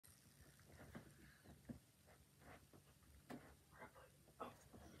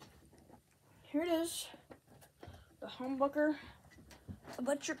here it is. The humbucker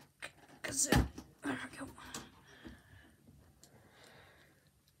electric kazoo. There we go.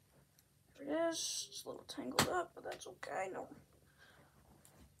 Here it is. It's a little tangled up, but that's okay. No.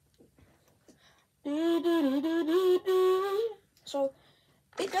 So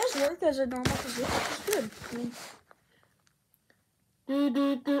it does work as a normal kazoo, which is good. I mean,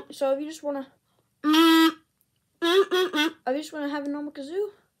 so if you just wanna have a normal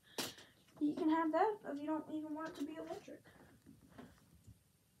kazoo, you can have that if you don't even want it to be electric.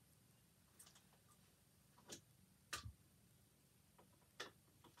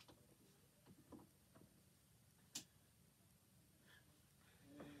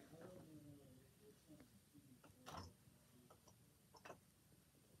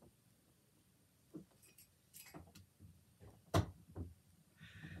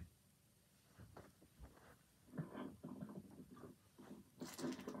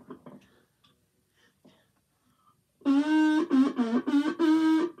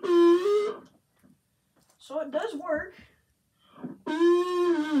 So it does work.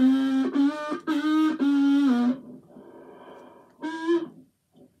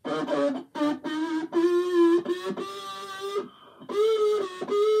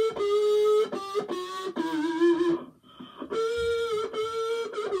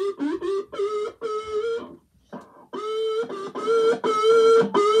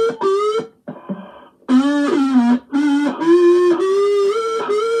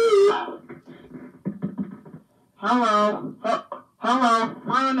 Hello,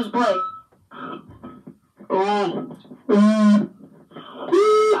 my name is Blake.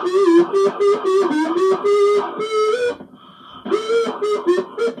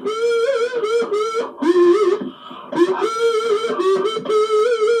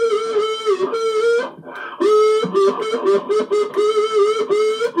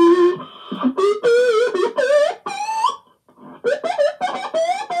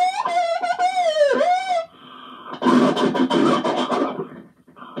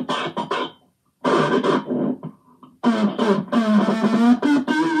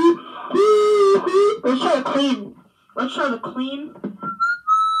 Let's try the clean.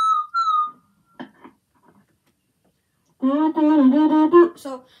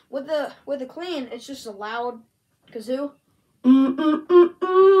 So with the clean, it's just a loud kazoo.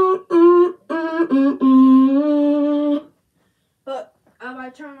 But if I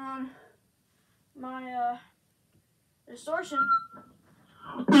turn on my distortion.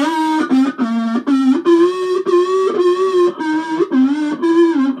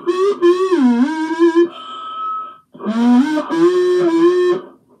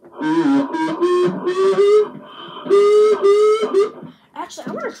 Actually,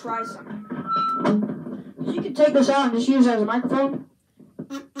 I want to try something. You can take this out and just use it as a microphone.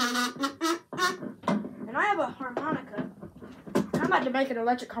 And I have a harmonica. I'm about to make an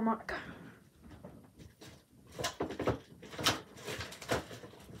electric harmonica.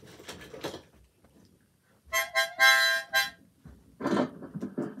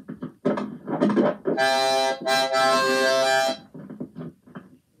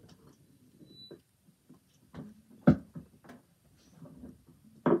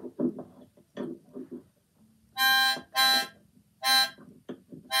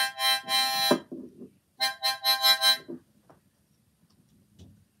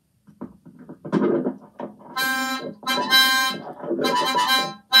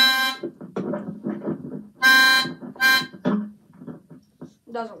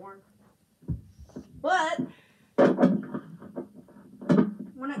 Doesn't work. But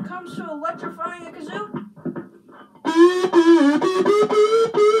when it comes to electrifying a kazoo,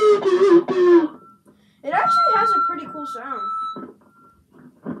 it actually has a pretty cool sound.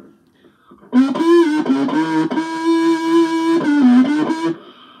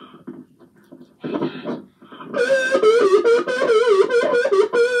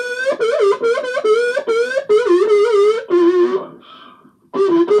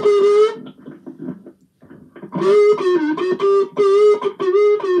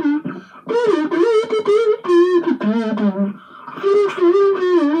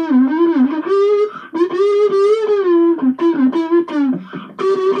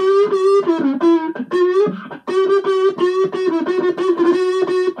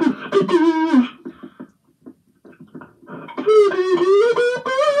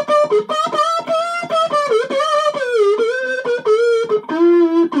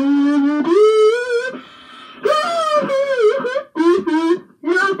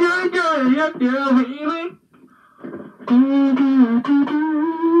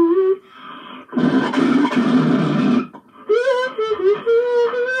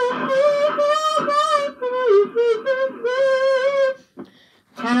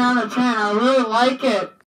 10 out of 10. I really like it.